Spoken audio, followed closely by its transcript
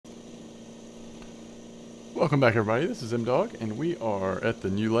Welcome back, everybody. This is M-Dog, and we are at the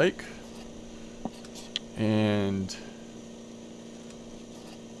new lake. And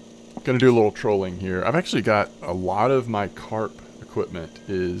gonna do a little trolling here. I've actually got a lot of my carp equipment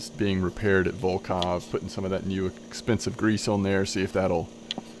is being repaired at Volkov, putting some of that new expensive grease on there, see if that'll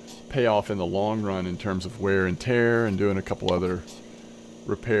pay off in the long run in terms of wear and tear, and doing a couple other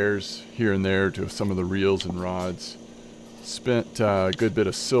repairs here and there to some of the reels and rods. Spent a good bit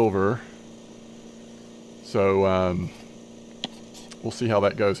of silver. So, we'll see how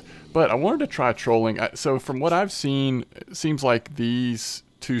that goes. But I wanted to try trolling. So from what I've seen, it seems like these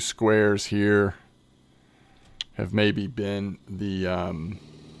two squares here have maybe been the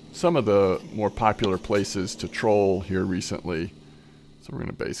some of the more popular places to troll here recently. So we're going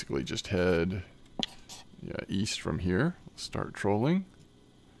to basically just head east from here. Start trolling.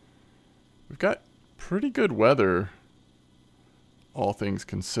 We've got pretty good weather, all things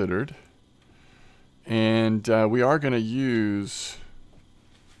considered. And we are going to use,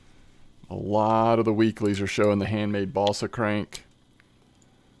 a lot of the weeklies are showing the handmade balsa crank.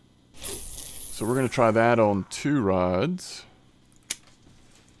 So we're going to try that on 2 rods.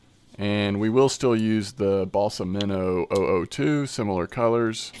 And we will still use the balsa minnow 002, similar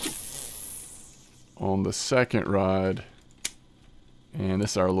colors, on the second rod. And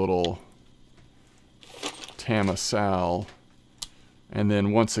this is our little Tama Sal. And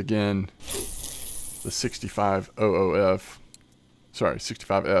then once again, the 6500F, sorry,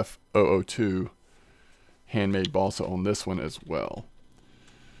 65F002 handmade balsa on this one as well.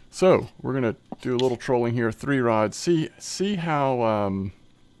 So we're gonna do a little trolling here, 3 rods. See how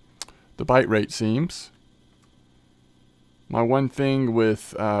the bite rate seems. My one thing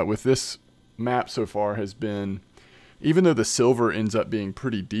with this map so far has been, even though the silver ends up being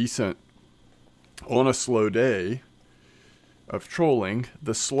pretty decent on a slow day of trolling,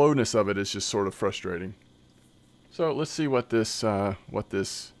 the slowness of it is just sort of frustrating. So let's see what this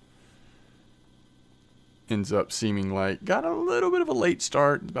ends up seeming like. Got a little bit of a late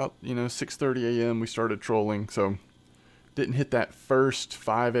start, about 6:30 a.m. we started trolling, so didn't hit that first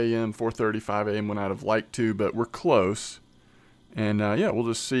 5 a.m., 4:30, 5 a.m. when I'd have liked to, but we're close. And yeah, we'll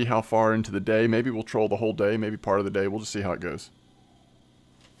just see how far into the day. Maybe we'll troll the whole day, maybe part of the day. We'll just see how it goes.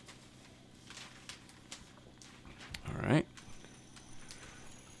 All right.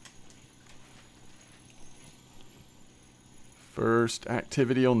 First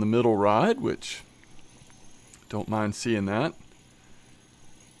activity on the middle rod, which don't mind seeing that.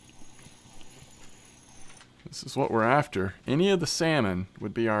 This is what we're after. Any of the salmon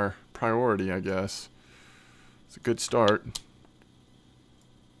would be our priority, I guess. It's a good start.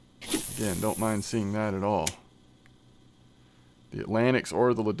 Again, don't mind seeing that at all. The Atlantics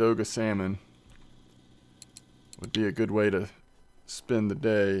or the Ladoga salmon would be a good way to spend the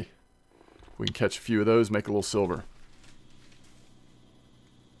day. If we can catch a few of those, make a little silver.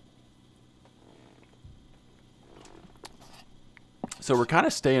 So we're kind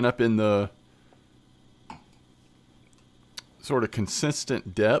of staying up in the sort of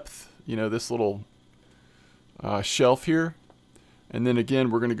consistent depth, this little shelf here. And then again,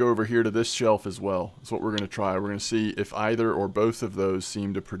 we're going to go over here to this shelf as well. That's what we're going to try. We're going to see if either or both of those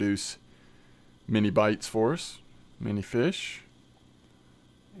seem to produce many bites for us, many fish.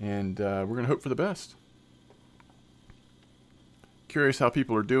 And we're going to hope for the best. Curious how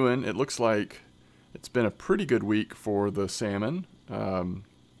people are doing. It looks like it's been a pretty good week for the salmon. So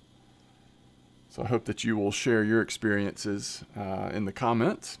I hope that you will share your experiences in the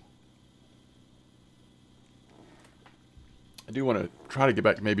comments. I do want to try to get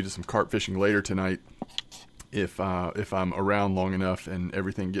back maybe to some carp fishing later tonight if I'm around long enough and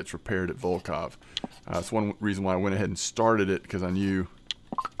everything gets repaired at Volkov. That's one reason why I went ahead and started it, because I knew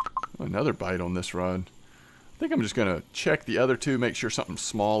another bite on this rod. I think I'm just going to check the other two, make sure something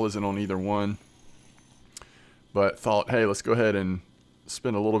small isn't on either one. But thought, hey, let's go ahead and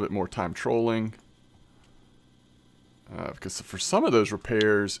spend a little bit more time trolling. Because for some of those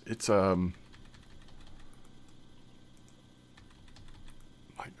repairs, it's like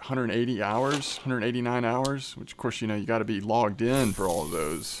 180 hours, 189 hours, which of course, you got to be logged in for all of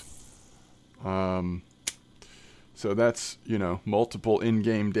those. So that's, multiple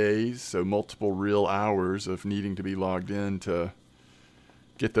in-game days, so multiple real hours of needing to be logged in to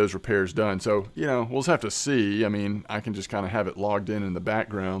get those repairs done. So, we'll just have to see. I mean, I can just kind of have it logged in the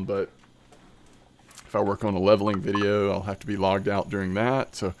background, but if I work on a leveling video, I'll have to be logged out during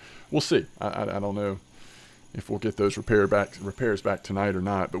that. So we'll see. I don't know if we'll get those repairs back tonight or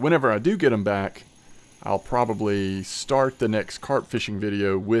not. But whenever I do get them back, I'll probably start the next carp fishing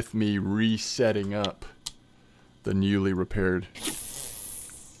video with me resetting up the newly repaired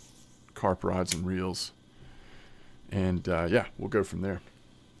carp rods and reels. And yeah, we'll go from there.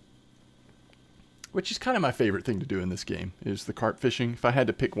 Which is kind of my favorite thing to do in this game, is the carp fishing, if I had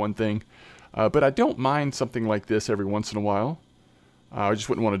to pick one thing. But I don't mind something like this every once in a while. I just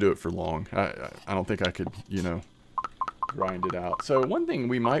wouldn't want to do it for long. I don't think I could, you know, grind it out. So one thing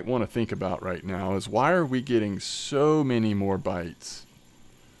we might want to think about right now is, why are we getting so many more bites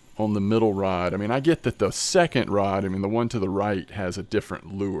on the middle rod? I mean, I get that the second rod, I mean, the one to the right has a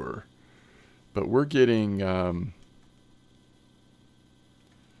different lure. But we're getting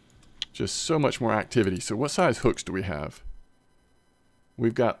just so much more activity. So what size hooks do we have?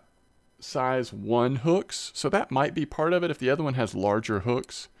 We've got size 1 hooks, so that might be part of it if the other one has larger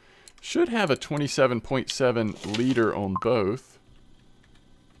hooks. Should have a 27.7 leader on both.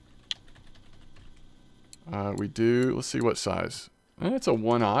 We do, let's see what size. It's a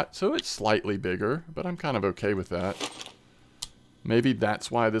 1/0, so it's slightly bigger, but I'm kind of okay with that. Maybe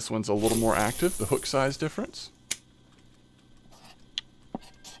that's why this one's a little more active, the hook size difference.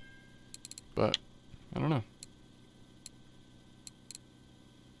 But, I don't know.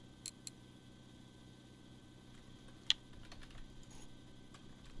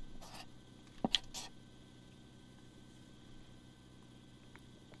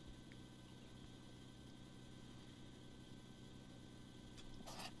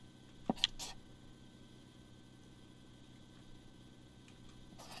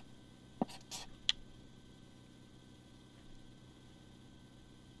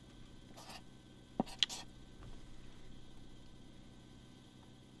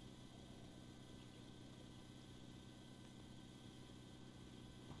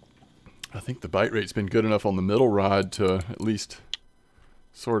 I think the bite rate's been good enough on the middle rod to at least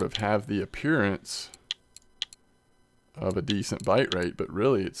sort of have the appearance of a decent bite rate, but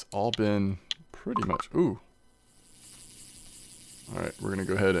really it's all been pretty much, ooh. All right, we're gonna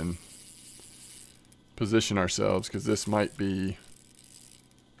go ahead and position ourselves, because this might be,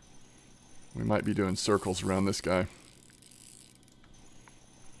 we might be doing circles around this guy.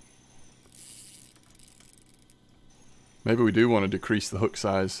 Maybe we do want to decrease the hook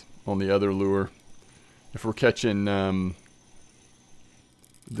size on the other lure. If we're catching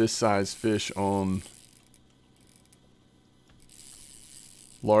this size fish on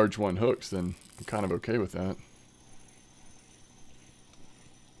large 1 hooks, then I'm kind of okay with that.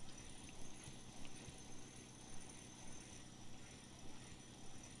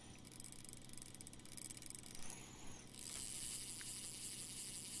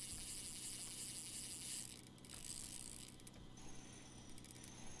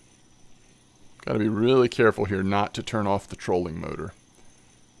 Got to be really careful here not to turn off the trolling motor.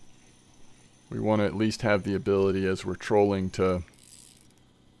 We want to at least have the ability, as we're trolling, to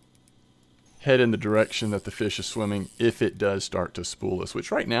head in the direction that the fish is swimming if it does start to spool us,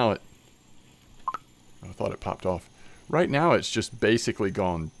 which right now it, I thought it popped off. Right now it's just basically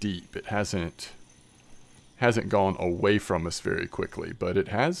gone deep. It hasn't gone away from us very quickly, but it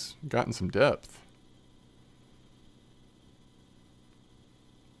has gotten some depth.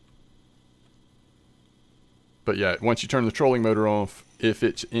 But yeah, once you turn the trolling motor off, if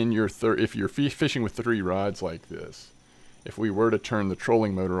it's in your if you're fishing with 3 rods like this, if we were to turn the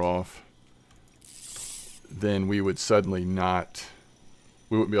trolling motor off, then we would suddenly not,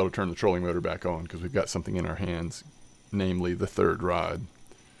 we wouldn't be able to turn the trolling motor back on, because we've got something in our hands, namely the 3rd rod.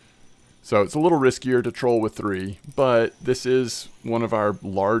 So it's a little riskier to troll with 3, but this is one of our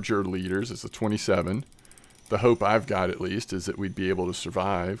larger leaders. It's a 27. The hope I've got, at least, is that we'd be able to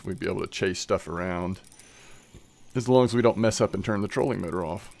survive. We'd be able to chase stuff around, as long as we don't mess up and turn the trolling motor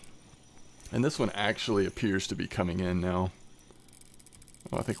off. And this one actually appears to be coming in now.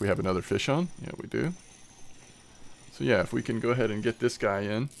 Oh, I think we have another fish on. Yeah, we do. So yeah, if we can go ahead and get this guy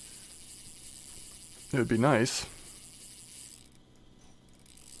in, it would be nice.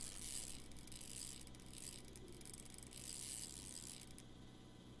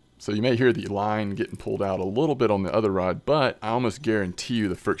 So you may hear the line getting pulled out a little bit on the other rod, but I almost guarantee you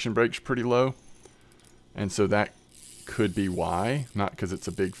the friction brake's pretty low. And so that could be why. Not because it's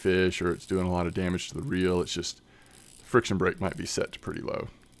a big fish or it's doing a lot of damage to the reel. It's just the friction brake might be set to pretty low.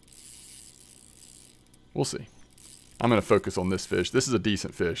 We'll see. I'm going to focus on this fish. This is a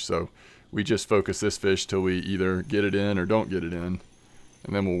decent fish, so we just focus this fish till we either get it in or don't get it in.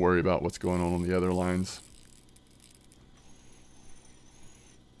 And then we'll worry about what's going on the other lines.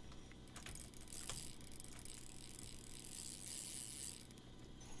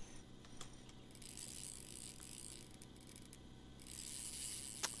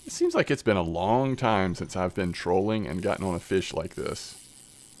 It seems like it's been a long time since I've been trolling and gotten on a fish like this.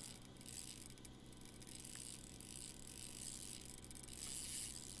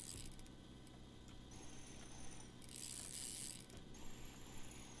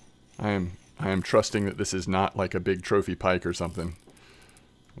 I am trusting that this is not like a big trophy pike or something.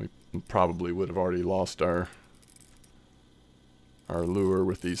 We probably would have already lost our lure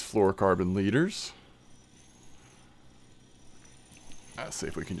with these fluorocarbon leaders. Let's see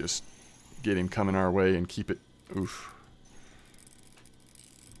if we can just get him coming our way and keep it. Oof.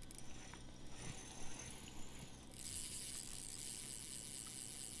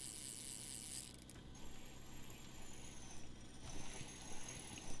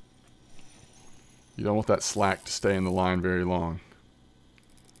 You don't want that slack to stay in the line very long.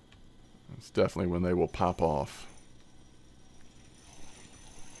 It's definitely when they will pop off.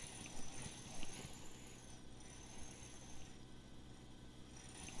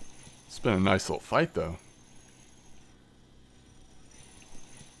 It's been a nice little fight, though.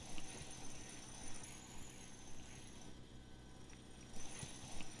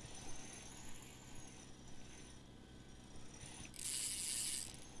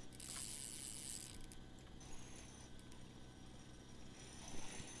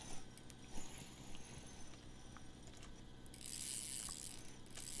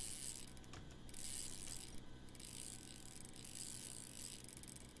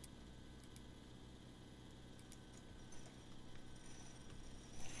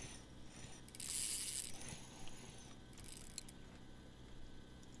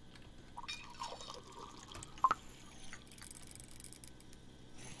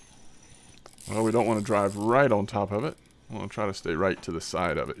 Well, we don't want to drive right on top of it. I want to try to stay right to the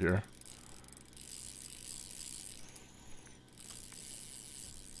side of it here.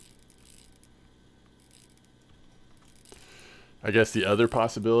 I guess the other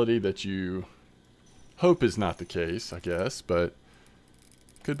possibility that you hope is not the case, I guess, but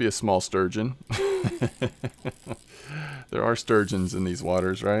could be a small sturgeon. There are sturgeons in these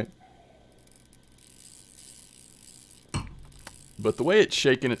waters, right? But the way it's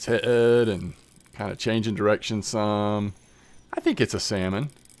shaking its head and kind of changing direction some, I think it's a salmon.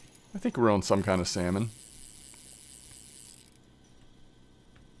 I think we're on some kind of salmon.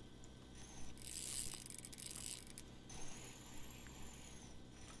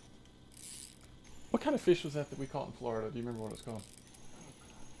 What kind of fish was that we caught in Florida? Do you remember what it's called?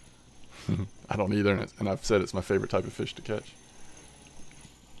 I don't either, and I've said it's my favorite type of fish to catch.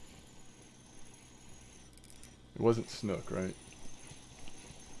 It wasn't snook, right?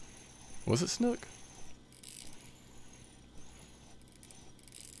 Was it snook?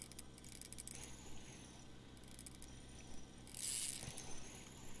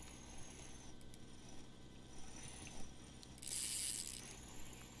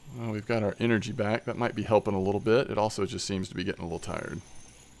 Well, we've got our energy back. That might be helping a little bit. It also just seems to be getting a little tired.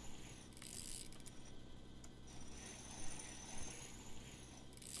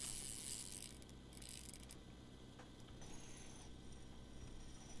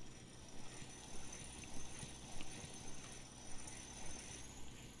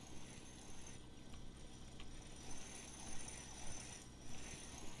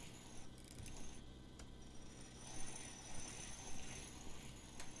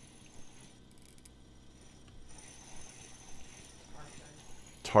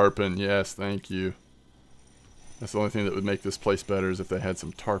 Tarpon, yes, thank you. That's the only thing that would make this place better is if they had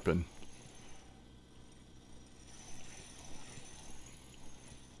some tarpon.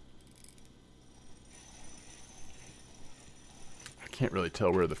 I can't really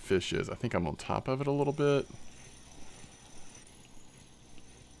tell where the fish is. I think I'm on top of it a little bit.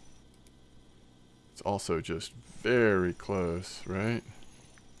 It's also just very close, right?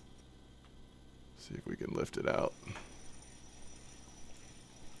 See if we can lift it out.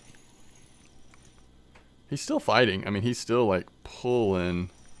 He's still fighting. I mean, he's still like pulling,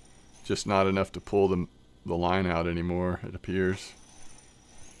 just not enough to pull the line out anymore, it appears.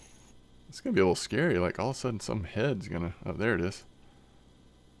 It's going to be a little scary. Like all of a sudden some head's going to... Oh, there it is.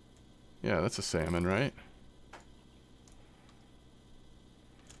 Yeah, that's a salmon, right?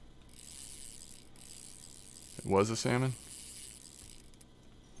 It was a salmon?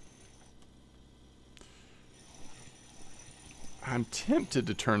 I'm tempted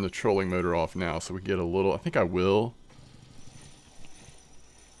to turn the trolling motor off now so we get a little... I think I will.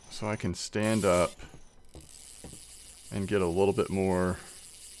 So I can stand up and get a little bit more...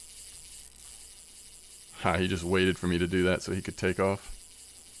 Ha, he just waited for me to do that so he could take off.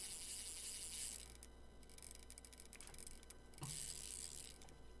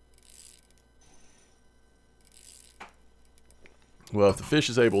 Well, if the fish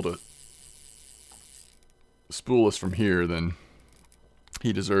is able to spool us from here, then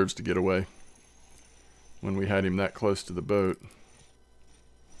he deserves to get away when we had him that close to the boat.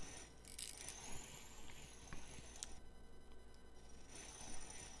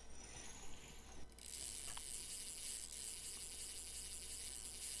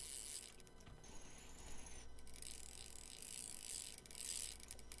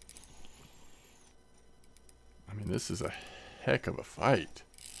 mean, this is a heck of a fight.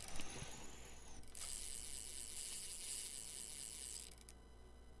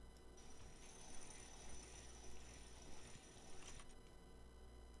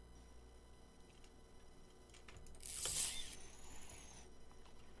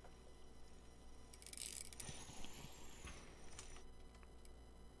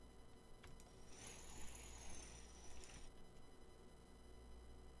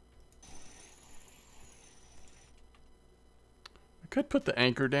 Could put the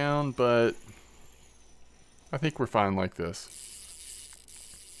anchor down, but I think we're fine like this.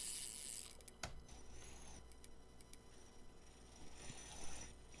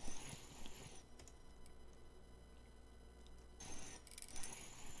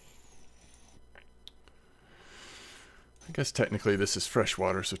 I guess technically this is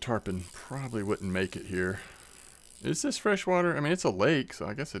freshwater, so tarpon probably wouldn't make it here. Is this freshwater? I mean, it's a lake, so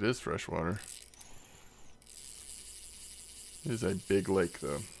I guess it is freshwater. It is a big lake,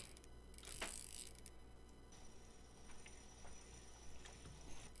 though.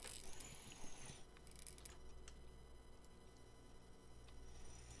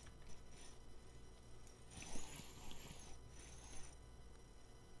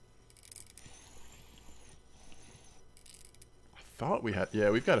 I thought we had...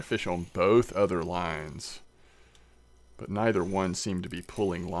 Yeah, we've got a fish on both other lines. But neither one seemed to be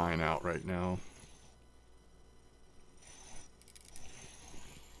pulling line out right now.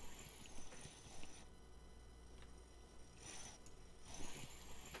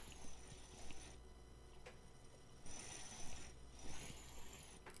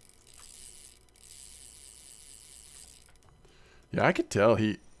 Yeah, I could tell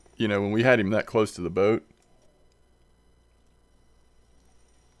he, you know, when we had him that close to the boat,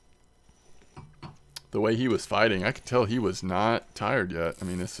 the way he was fighting, I could tell he was not tired yet. I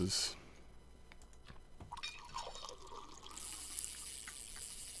mean, this is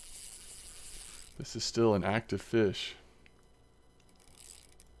still an active fish.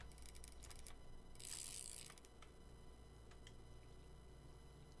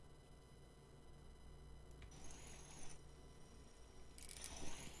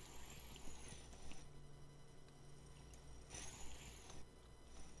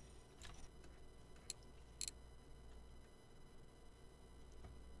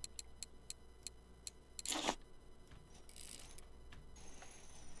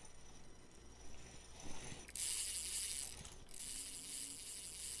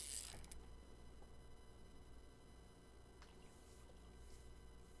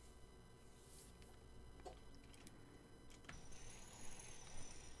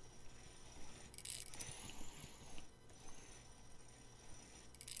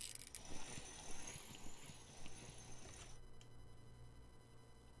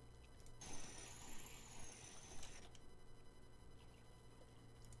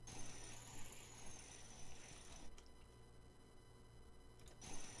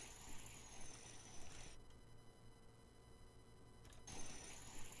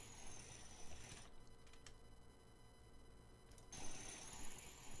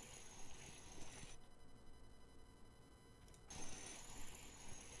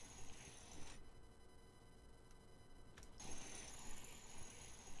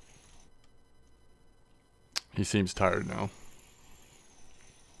 He seems tired now.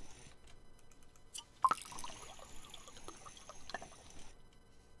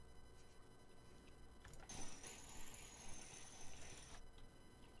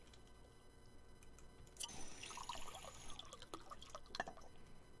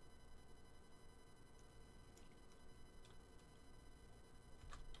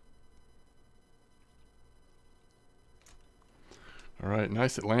 All right,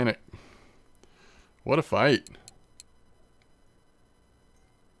 nice Atlantic. What a fight.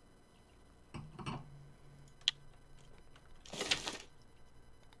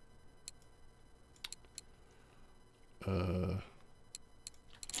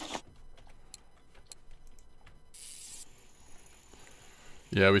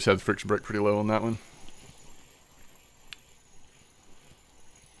 Yeah, we just had the friction brake pretty low on that one.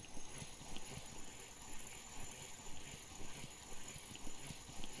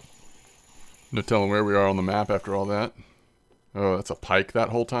 No telling where we are on the map after all that. Oh, that's a pike that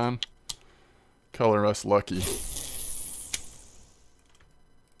whole time. Color us lucky.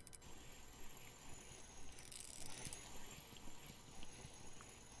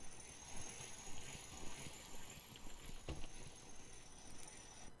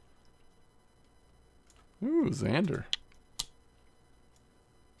 Ooh, Xander.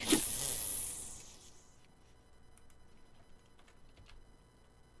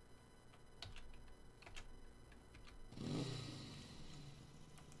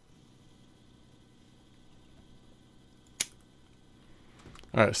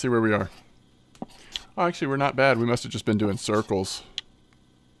 Alright, see where we are. Oh, actually, we're not bad. We must have just been doing circles.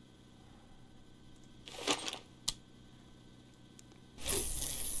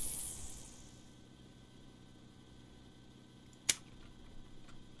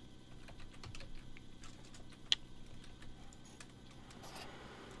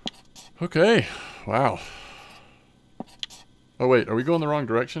 Okay. Wow. Oh, wait. Are we going the wrong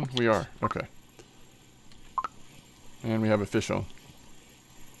direction? We are. Okay. And we have a fish on.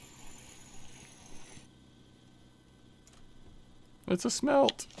 It's a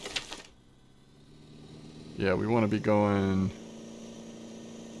smelt. Yeah, we want to be going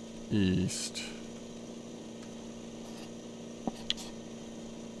east.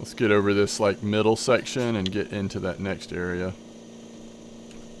 Let's get over this like middle section and get into that next area.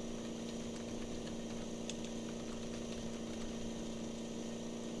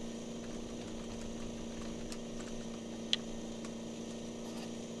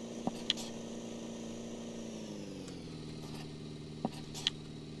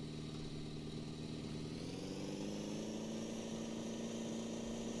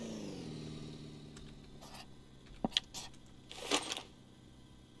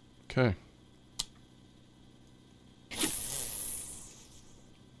 Okay.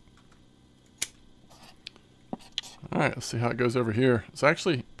 Alright, let's see how it goes over here. It's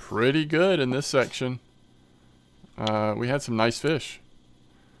actually pretty good in this section. We had some nice fish.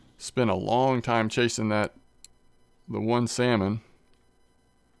 Spent a long time chasing the one salmon.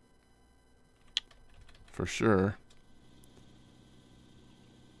 For sure.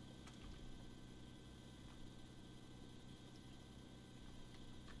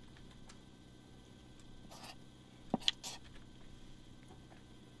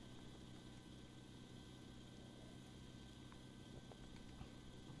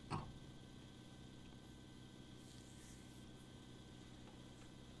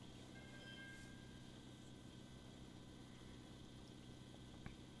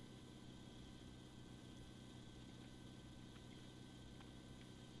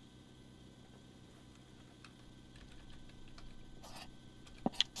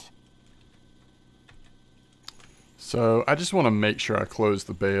 So I just want to make sure I close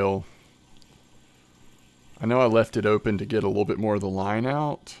the bail. I know I left it open to get a little bit more of the line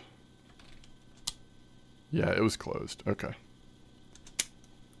out. Yeah, it was closed. Okay.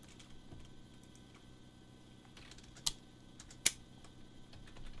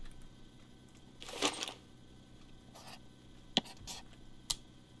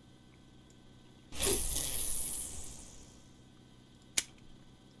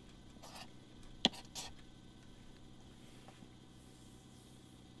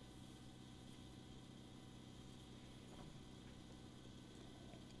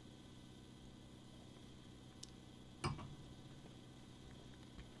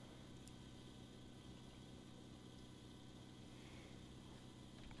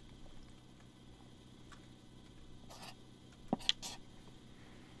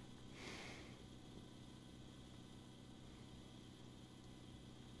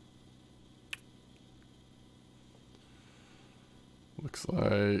 Looks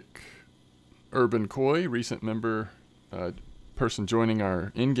like Urban Koi, recent member, person joining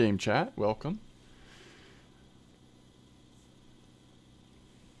our in-game chat. Welcome.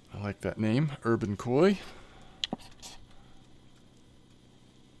 I like that name, Urban Koi.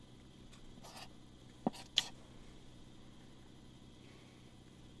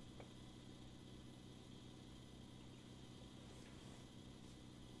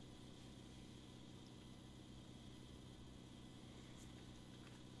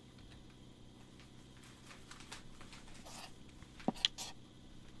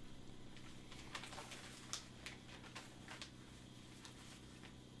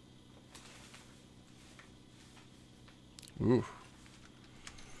 Ooh.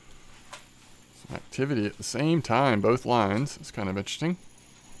 Some activity at the same time, both lines. It's kind of interesting.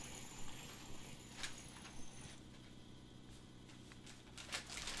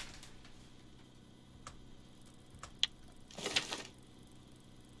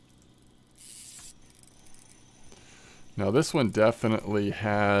 Now this one definitely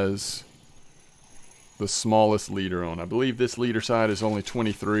has the smallest leader on. I believe this leader side is only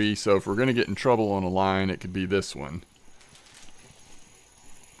 23, so if we're going to get in trouble on a line, it could be this one.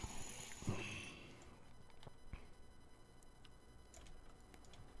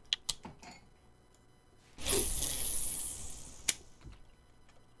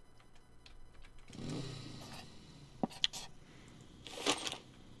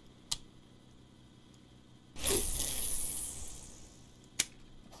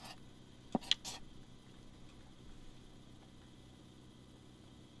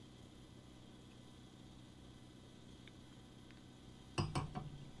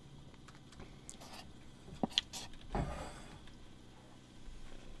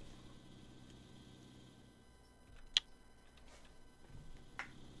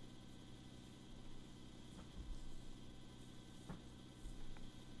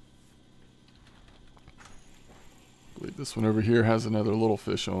 This one over here has another little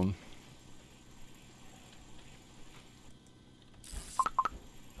fish on.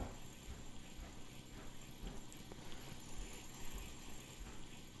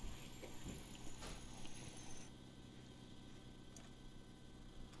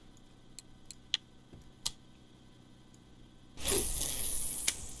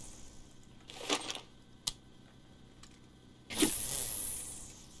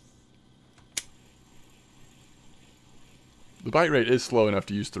 The bite rate is slow enough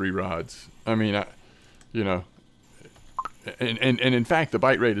to use 3 rods. I mean, you know, and in fact, the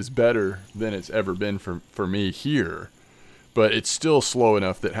bite rate is better than it's ever been for me here. But it's still slow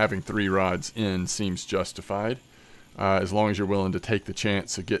enough that having 3 rods in seems justified. As long as you're willing to take the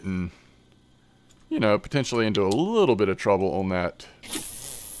chance of getting, you know, potentially into a little bit of trouble on that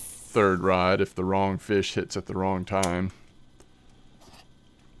 3rd rod if the wrong fish hits at the wrong time.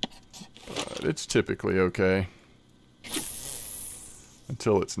 But it's typically okay.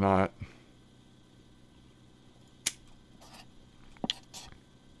 Until it's not.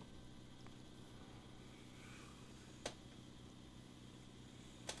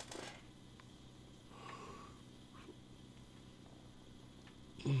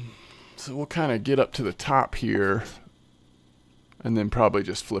 So we'll kind of get up to the top here and then probably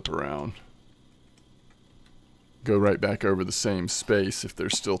just flip around. Go right back over the same space if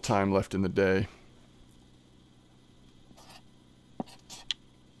there's still time left in the day.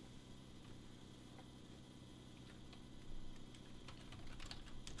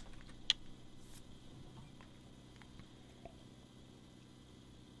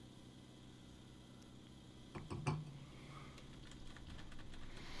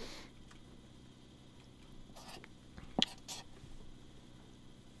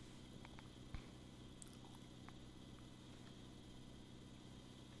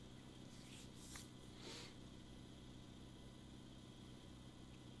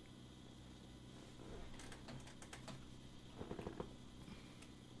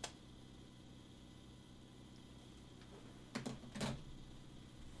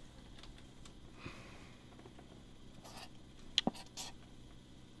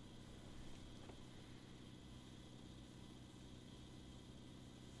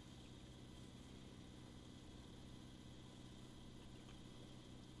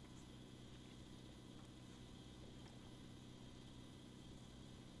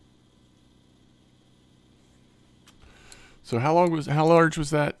 So how large was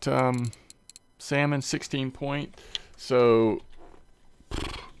that salmon? 16 point. So,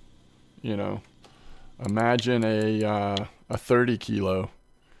 you know, imagine a 30 kilo.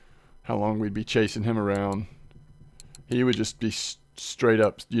 How long we'd be chasing him around. He would just be straight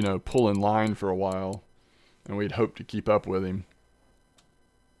up, you know, pulling line for a while, and we'd hope to keep up with him.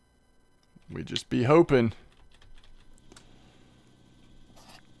 We'd just be hoping.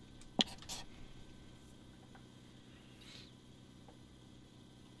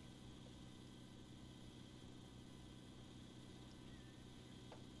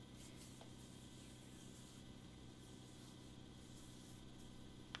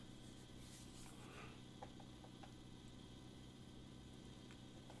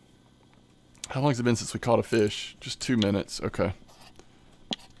 How long has it been since we caught a fish? Just 2 minutes. Okay.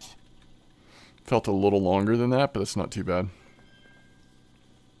 Felt a little longer than that, but that's not too bad.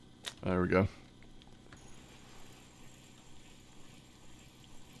 There we go.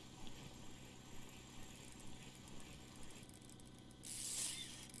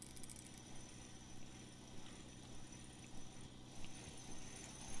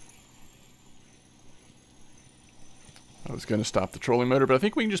 I was going to stop the trolling motor, but I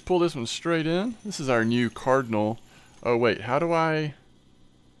think we can just pull this one straight in. This is our new Cardinal. Oh, wait. How do I...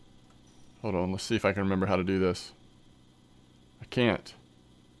 Hold on. Let's see if I can remember how to do this. I can't.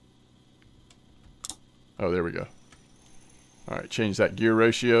 Oh, there we go. All right. Change that gear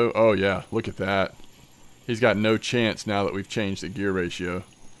ratio. Oh, yeah. Look at that. He's got no chance now that we've changed the gear ratio.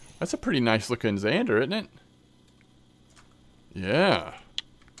 That's a pretty nice looking Xander, isn't it? Yeah.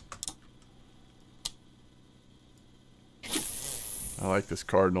 I like this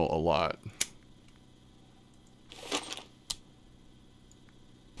Cardinal a lot.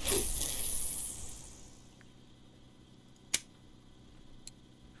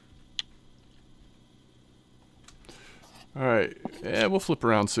 All right, yeah, we'll flip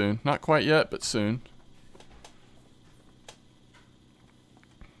around soon. Not quite yet, but soon.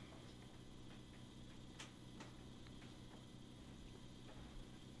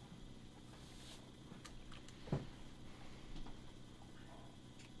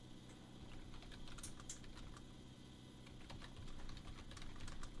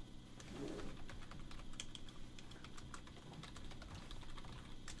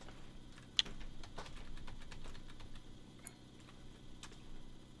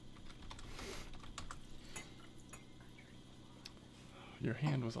 your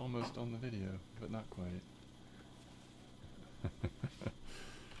hand was almost on the video, but not quite.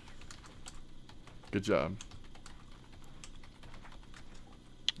 Good job.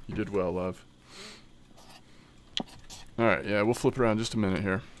 You did well, love. Alright, yeah, we'll flip around just a minute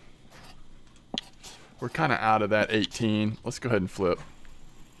here. We're kind of out of that 18. Let's go ahead and flip.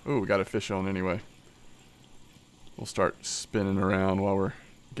 Oh, we got a fish on anyway. We'll start spinning around while we're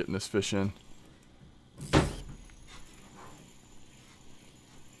getting this fish in.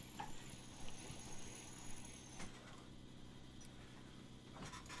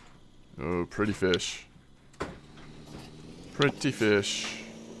 Oh, pretty fish. Pretty fish.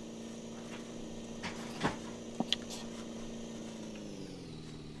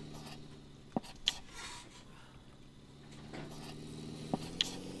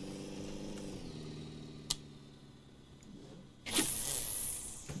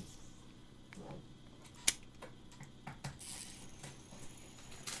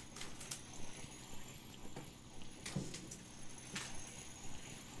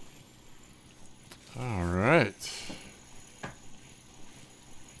 All right.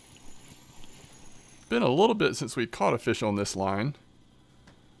 Been a little bit since we caught a fish on this line,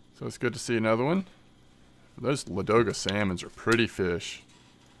 so it's good to see another one. Those Ladoga salmons are pretty fish.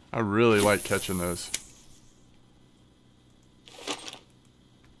 I really like catching those.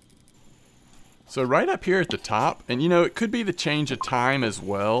 So right up here at the top, and you know, it could be the change of time as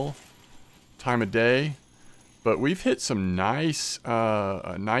well, time of day, but we've hit some nice,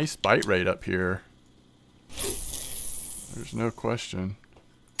 a nice bite rate up here. There's no question.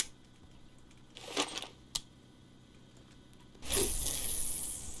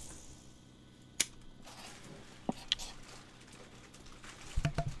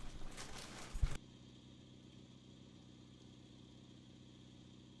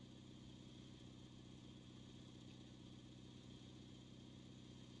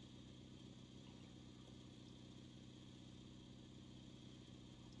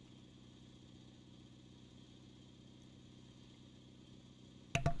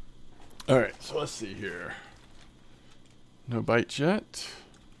 All right, so let's see here. No bites yet.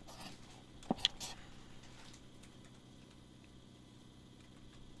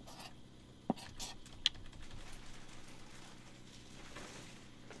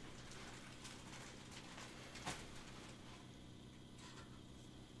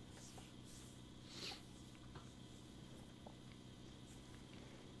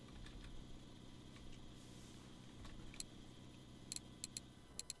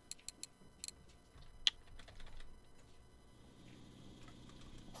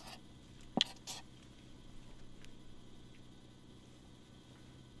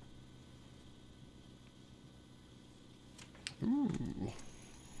 Ooh.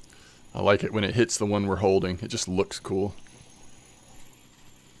 I like it when it hits the one we're holding. It just looks cool.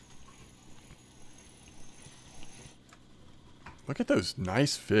 Look at those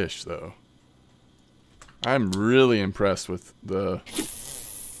nice fish, though. I'm really impressed with the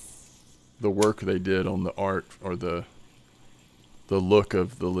work they did on the art, or the look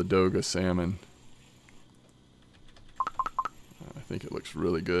of the Ladoga salmon. I think it looks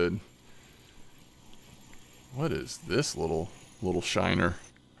really good. What is this little shiner?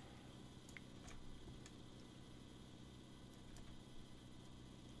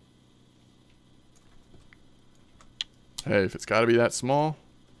 Hey, if it's got to be that small,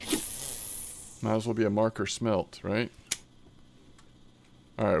 might as well be a marker smelt, right?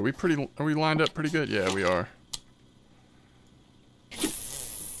 All right, are we lined up pretty good? Yeah, we are.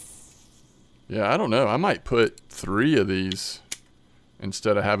 Yeah, I don't know. I might put 3 of these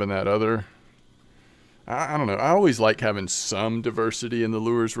instead of having that other. I don't know. I always like having some diversity in the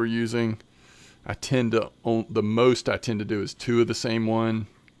lures we're using. The most I tend to do is 2 of the same one.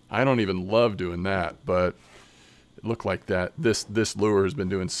 I don't even love doing that, but it looked like that. This lure has been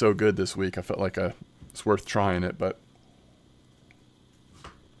doing so good this week. I felt like it's worth trying it.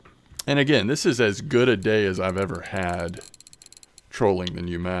 And again, this is as good a day as I've ever had trolling the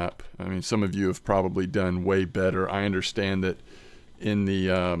new map. I mean, some of you have probably done way better. I understand that in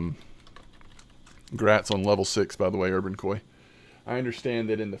the Grats on level 6, by the way, Urban Koi. I understand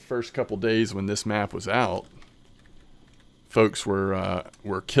that in the first couple days when this map was out, folks were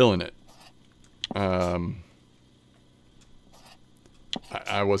killing it.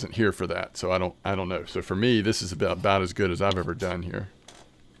 I wasn't here for that, so I don't know. So for me, this is about as good as I've ever done here.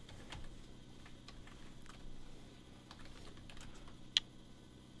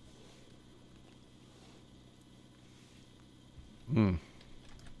 Hmm.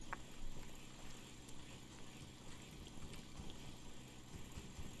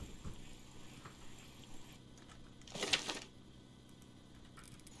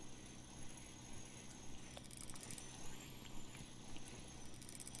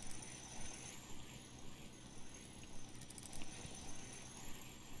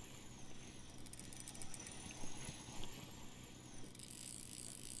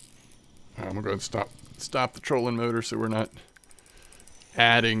 I'm gonna go ahead and stop the trolling motor so we're not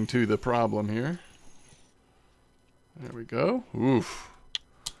adding to the problem here. There we go. Oof.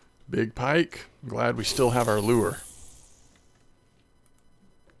 Big pike. I'm glad we still have our lure.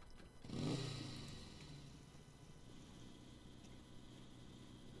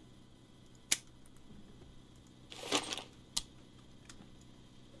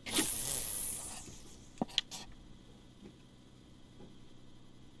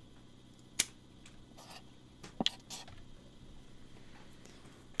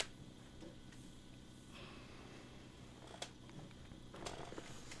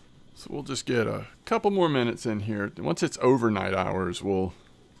 So we'll just get a couple more minutes in here. Once it's overnight hours, we'll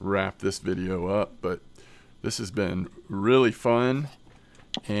wrap this video up. But this has been really fun,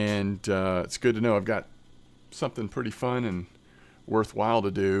 and it's good to know I've got something pretty fun and worthwhile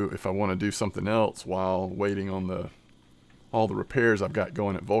to do if I want to do something else while waiting on all the repairs I've got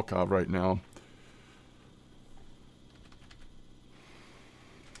going at Volkov right now.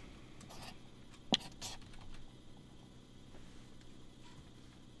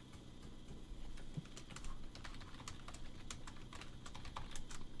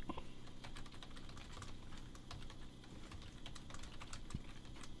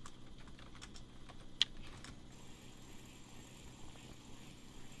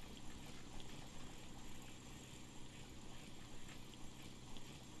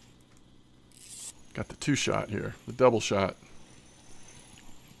 Got the 2-shot here, the double shot.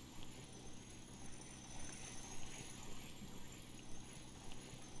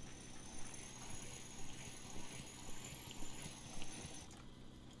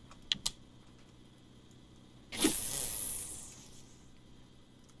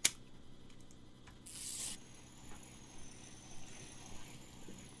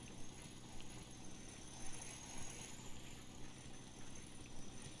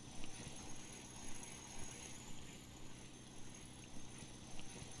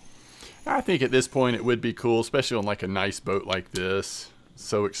 I think at this point it would be cool, especially on like a nice boat like this.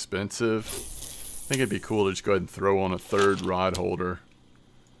 So expensive. I think it'd be cool to just go ahead and throw on a 3rd rod holder.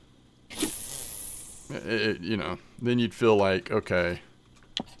 You know, then you'd feel like, okay,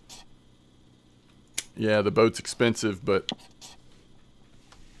 yeah, the boat's expensive, but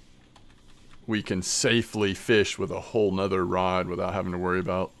we can safely fish with a whole nother rod without having to worry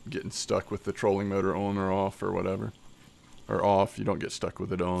about getting stuck with the trolling motor on or off or whatever. Or off, you don't get stuck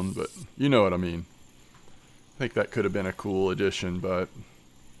with it on, but you know what I mean. I think that could have been a cool addition, but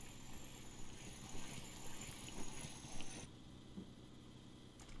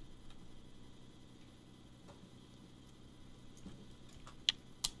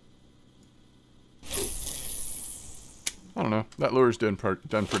I don't know. That lure's done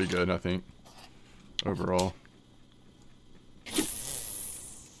pretty good, I think, overall.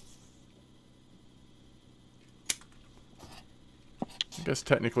 I guess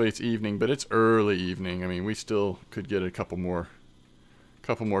technically it's evening, but it's early evening. I mean, we still could get a couple more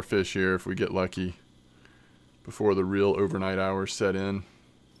fish here if we get lucky before the real overnight hours set in.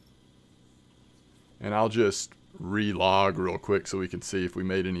 And I'll just re-log real quick so we can see if we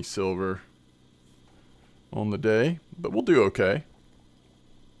made any silver on the day, but we'll do okay.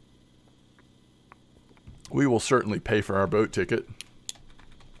 We will certainly pay for our boat ticket.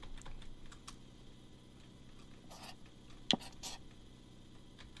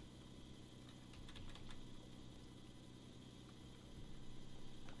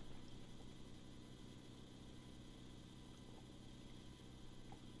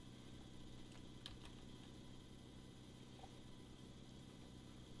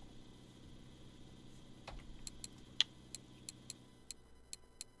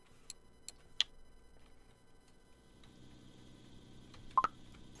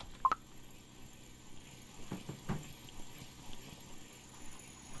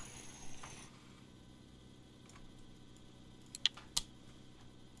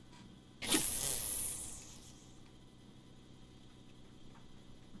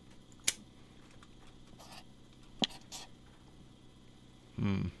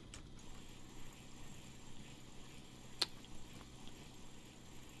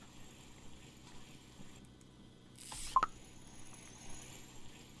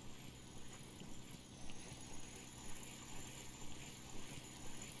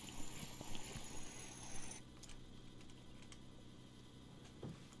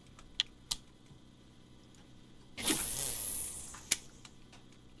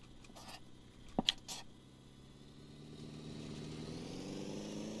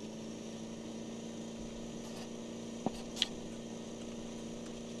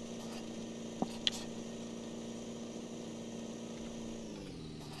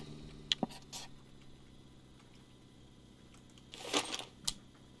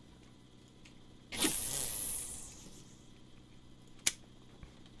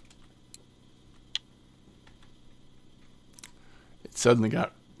 Suddenly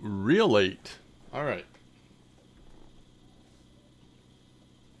got real late. All right.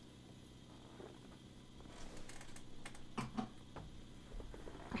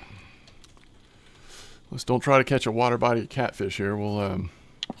 Let's don't try to catch a water body catfish here. We'll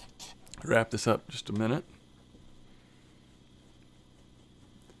wrap this up just a minute.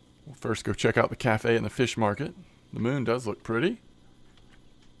 We'll first go check out the cafe and the fish market. The moon does look pretty.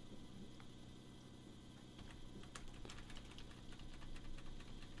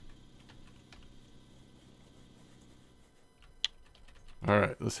 All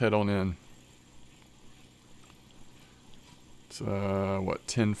right, let's head on in. It's what,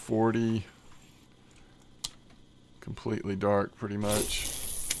 10:40? Completely dark, pretty much.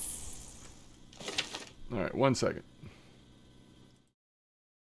 All right, 1 second.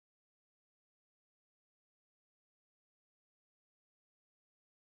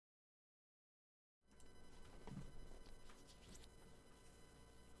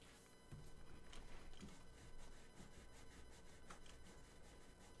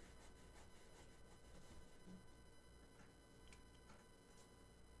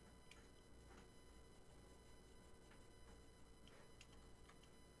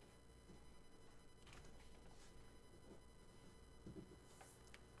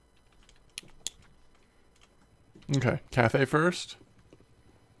 Okay, cafe first.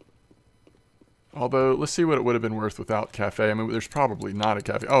 Although, let's see what it would have been worth without cafe. I mean, there's probably not a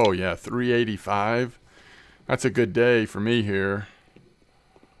cafe. Oh, yeah, 385. That's a good day for me here.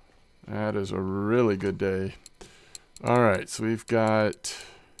 That is a really good day. All right, so we've got...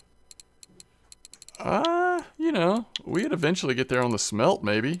 you know, we'd eventually get there on the smelt,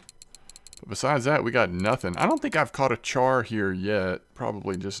 maybe. But besides that, we got nothing. I don't think I've caught a char here yet.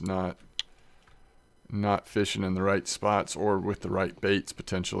 Probably just not fishing in the right spots or with the right baits,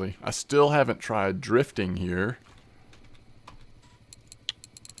 potentially. I still haven't tried drifting here.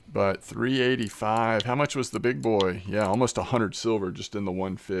 But 385. How much was the big boy? Yeah, almost 100 silver just in the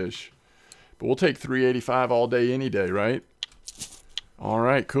one fish. But we'll take 385 all day, any day, right? All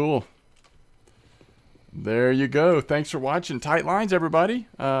right, cool. There you go. Thanks for watching. Tight lines, everybody.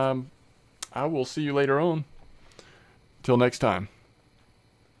 I will see you later on. Till next time.